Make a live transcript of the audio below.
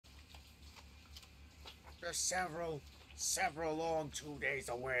They're several long 2 days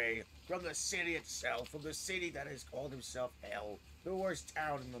away from the city itself, from the city that has called himself Hell, the worst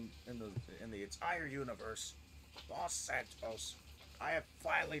town in the entire universe, Los Santos. I have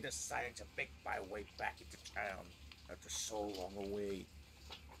finally decided to make my way back into town after so long away.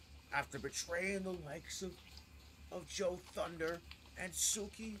 After betraying the likes of Joe Thunder and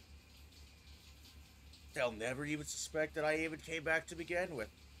Suki, they'll never even suspect that I even came back to begin with.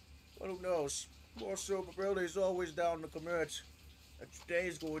 But who knows? More Superbilly is always down to commit. And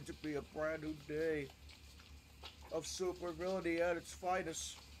today's going to be a brand new day of Superbility at its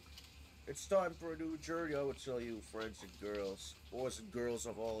finest. It's time for a new journey, I would tell you, friends and girls, boys and girls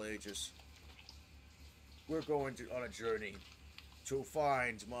of all ages. We're going on a journey to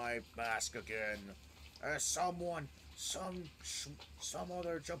find my mask again. As some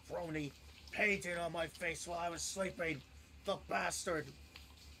other jabroni painted on my face while I was sleeping. The bastard!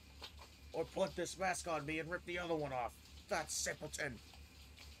 Or put this mask on me and rip the other one off. That simpleton.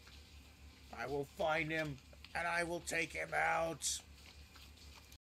 I will find him and I will take him out.